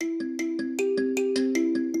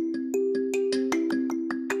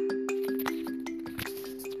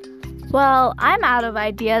Well, I'm out of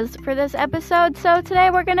ideas for this episode, so today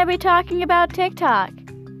we're going to be talking about TikTok.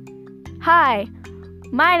 Hi,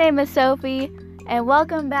 my name is Sophie, and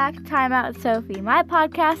welcome back to Time Out with Sophie. My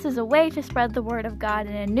podcast is a way to spread the word of God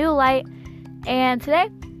in a new light, and today,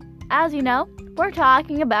 as you know, we're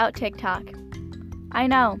talking about TikTok. I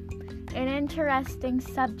know, an interesting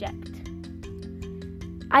subject.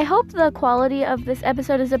 I hope the quality of this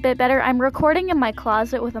episode is a bit better. I'm recording in my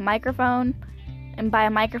closet with a microphone. And by a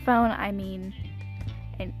microphone, I mean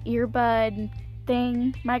an earbud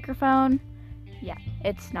thing microphone. Yeah,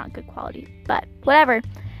 it's not good quality, but whatever.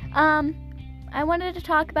 I wanted to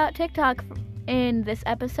talk about TikTok in this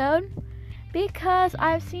episode because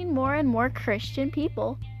I've seen more and more Christian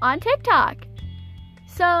people on TikTok.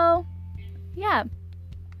 So, yeah.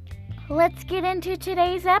 Let's get into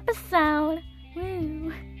today's episode.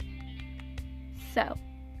 Woo. So,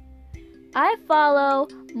 I follow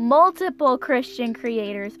multiple Christian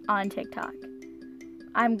creators on TikTok.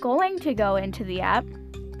 I'm going to go into the app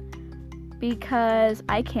because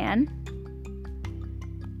I can.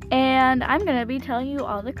 And I'm going to be telling you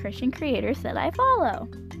all the Christian creators that I follow.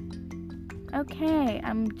 Okay,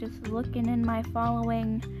 I'm just looking in my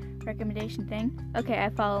following recommendation thing. Okay, I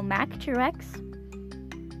follow Mac Truex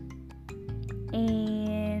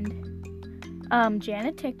and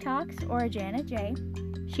Janet TikToks or Janet J.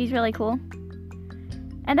 She's really cool.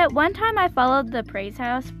 And at one time I followed the Praise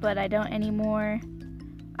House, but I don't anymore.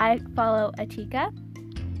 I follow Atika.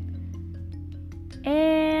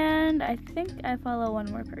 And I think I follow one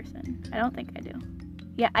more person. I don't think I do.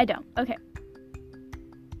 Yeah, I don't. Okay.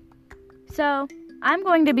 So, I'm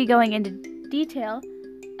going to be going into detail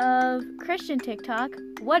of Christian TikTok,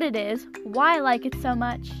 what it is, why I like it so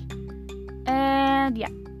much, and yeah,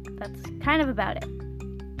 that's kind of about it.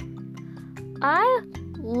 I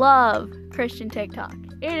love Christian TikTok.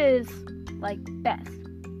 It is, best.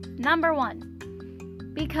 Number one,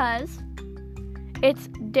 because it's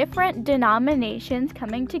different denominations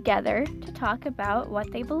coming together to talk about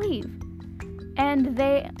what they believe. And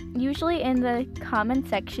they usually, in the comment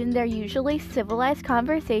section, they're usually civilized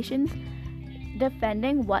conversations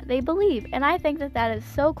defending what they believe. And I think that is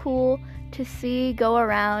so cool to see go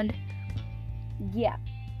around. Yeah.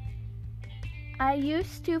 I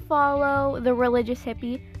used to follow The Religious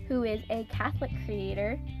Hippie, who is a Catholic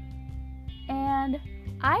creator, and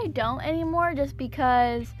I don't anymore just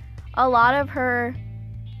because a lot of her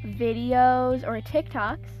videos or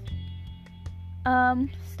TikToks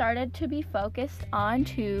started to be focused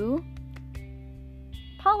onto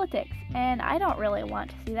politics, and I don't really want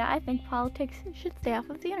to see that. I think politics should stay off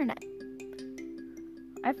of the internet.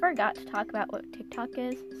 I forgot to talk about what TikTok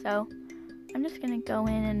is, so I'm just gonna go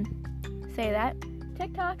in and say that.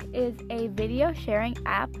 TikTok is a video sharing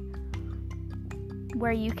app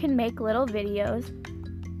where you can make little videos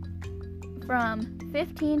from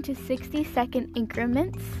 15 to 60 second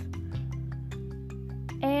increments,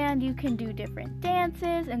 and you can do different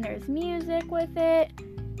dances, and there's music with it,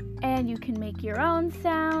 and you can make your own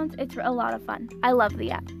sounds. It's a lot of fun. I love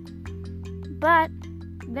the app. But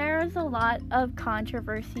there's a lot of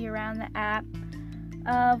controversy around the app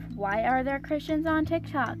of why are there Christians on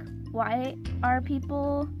TikTok? Why are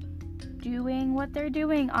people doing what they're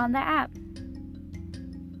doing on the app?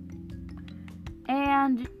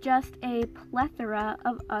 And just a plethora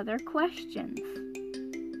of other questions.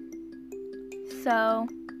 So,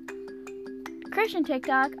 Christian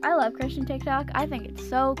TikTok, I love Christian TikTok. I think it's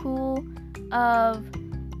so cool of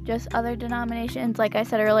just other denominations, like I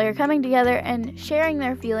said earlier, coming together and sharing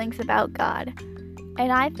their feelings about God.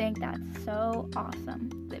 And I think that's so awesome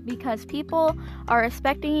because people are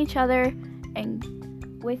respecting each other and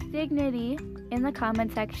with dignity in the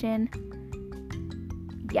comment section.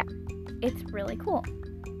 Yeah, it's really cool.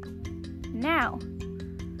 Now,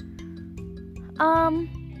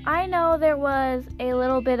 I know there was a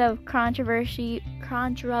little bit of controversy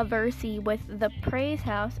with the Praise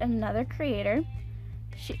House and another creator.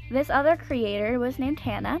 This other creator was named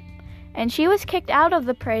Hannah, and she was kicked out of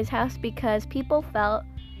the Praise House because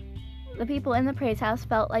the people in the Praise House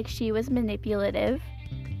felt like she was manipulative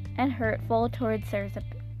and hurtful towards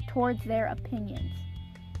their opinions.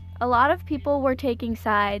 A lot of people were taking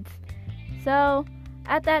sides, so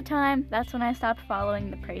at that time, that's when I stopped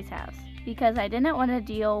following the Praise House because I didn't want to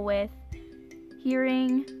deal with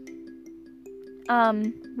hearing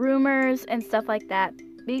rumors and stuff like that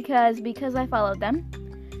because I followed them.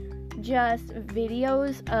 Just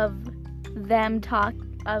videos of them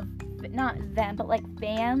not them, but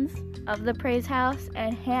fans of the Praise House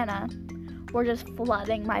and Hannah were just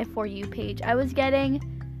flooding my For You page. I was getting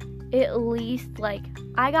at least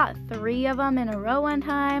I got 3 of them in a row one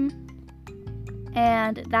time.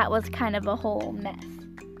 and that was kind of a whole mess.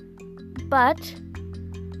 But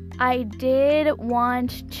I did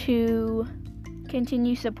want to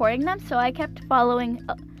continue supporting them, so I kept following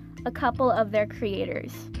a couple of their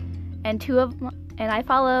creators, and I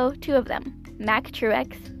follow 2 of them, Mac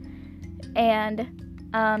Truex and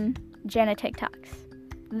Jenna TikToks.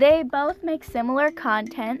 They both make similar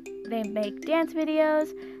content. They make dance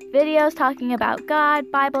videos talking about God,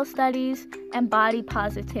 Bible studies, and body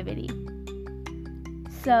positivity.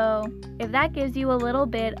 So if that gives you a little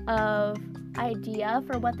bit of idea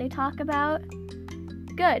for what they talk about,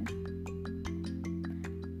 good.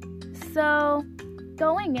 So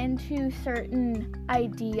going into certain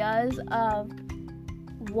ideas of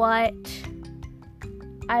what,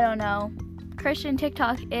 Christian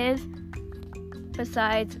TikTok is,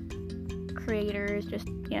 besides creators, just,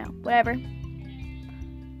 whatever.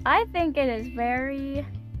 I think it is very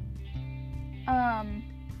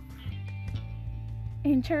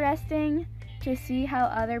interesting to see how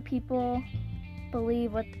other people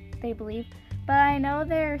believe what they believe. But I know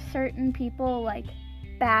there are certain people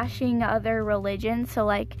bashing other religions.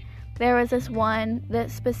 So there was this one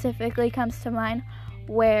that specifically comes to mind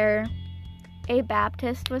where a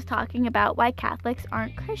Baptist was talking about why Catholics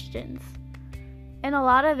aren't Christians. And a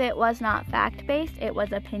lot of it was not fact-based, it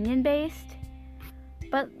was opinion-based.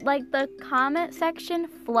 But the comment section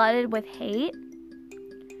flooded with hate.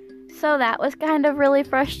 So that was kind of really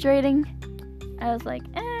frustrating. I was like,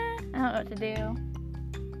 I don't know what to do.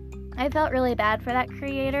 I felt really bad for that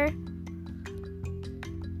creator.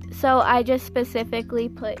 So I just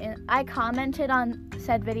specifically I commented on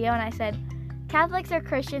said video and I said, Catholics are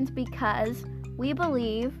Christians because we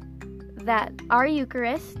believe that our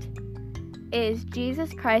Eucharist is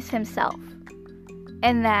Jesus Christ himself,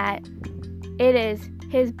 and that it is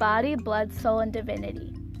his body, blood, soul, and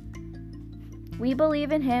divinity. We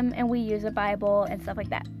believe in him and we use a Bible and stuff like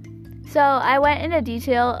that. So I went into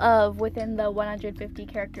detail of within the 150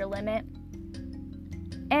 character limit,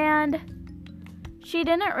 and she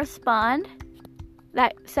didn't respond.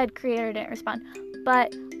 That said creator didn't respond,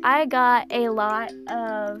 but I got a lot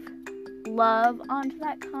of love onto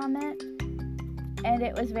that comment, and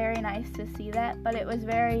it was very nice to see that, but it was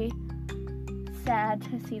very sad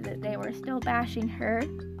to see that they were still bashing her,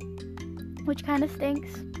 which kind of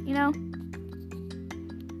stinks,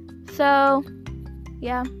 So,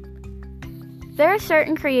 yeah. There are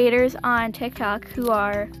certain creators on TikTok who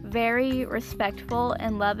are very respectful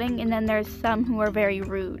and loving, and then there's some who are very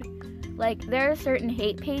rude. There are certain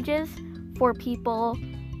hate pages for people,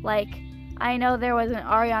 I know there was an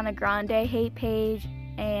Ariana Grande hate page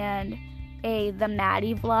and the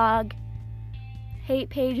Maddie vlog hate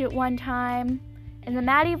page at one time. And the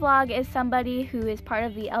Maddie vlog is somebody who is part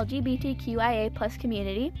of the LGBTQIA+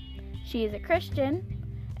 community. She is a Christian,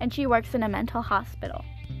 and she works in a mental hospital.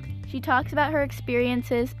 She talks about her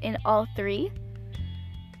experiences in all 3,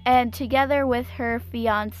 and together with her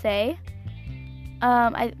fiance,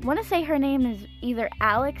 I want to say her name is either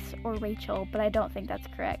Alex or Rachel, but I don't think that's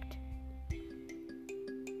correct.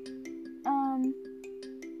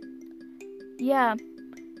 Yeah,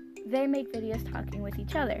 they make videos talking with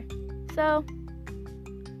each other. So,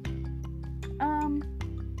 I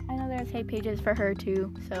know there's hate pages for her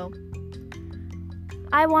too, so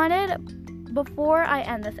before I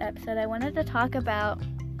end this episode, I wanted to talk about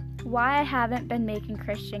why I haven't been making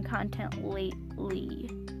Christian content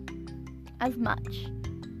lately as much.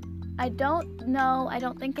 I don't know, I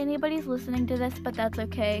don't think anybody's listening to this, but that's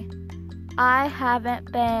okay. I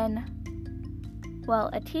haven't been,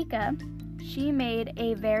 Atika, she made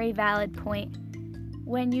a very valid point.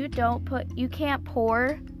 When you can't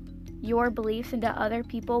pour your beliefs into other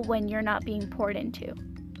people when you're not being poured into.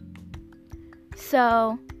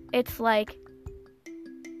 So, it's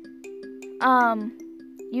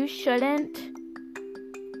you shouldn't,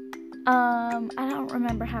 I don't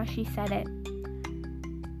remember how she said it,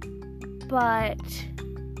 but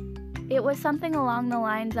it was something along the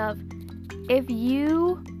lines of, if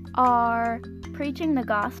you are preaching the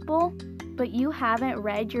gospel, but you haven't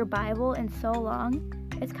read your Bible in so long,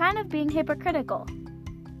 it's kind of being hypocritical.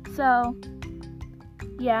 So,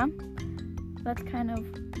 yeah, that's kind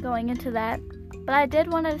of going into that. But I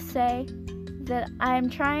did want to say that I'm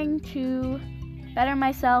trying to better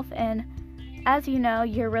myself, and as you know,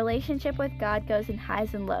 your relationship with God goes in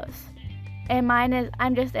highs and lows. And mine is,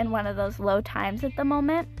 I'm just in one of those low times at the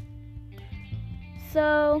moment.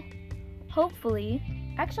 So, hopefully,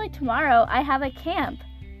 actually tomorrow I have a camp.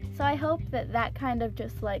 So I hope that kind of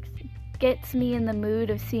just gets me in the mood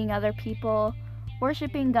of seeing other people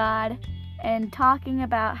worshiping God and talking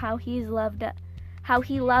about how He loves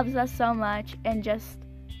us so much, and just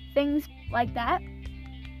things like that.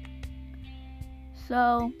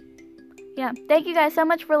 So, yeah, thank you guys so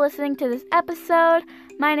much for listening to this episode.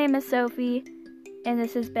 My name is Sophie, and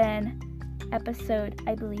this has been episode,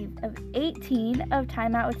 I believe, of 18 of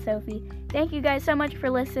Time Out with Sophie. Thank you guys so much for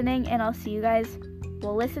listening, and I'll see you guys.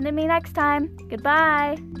 Well, listen to me next time.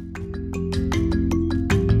 Goodbye.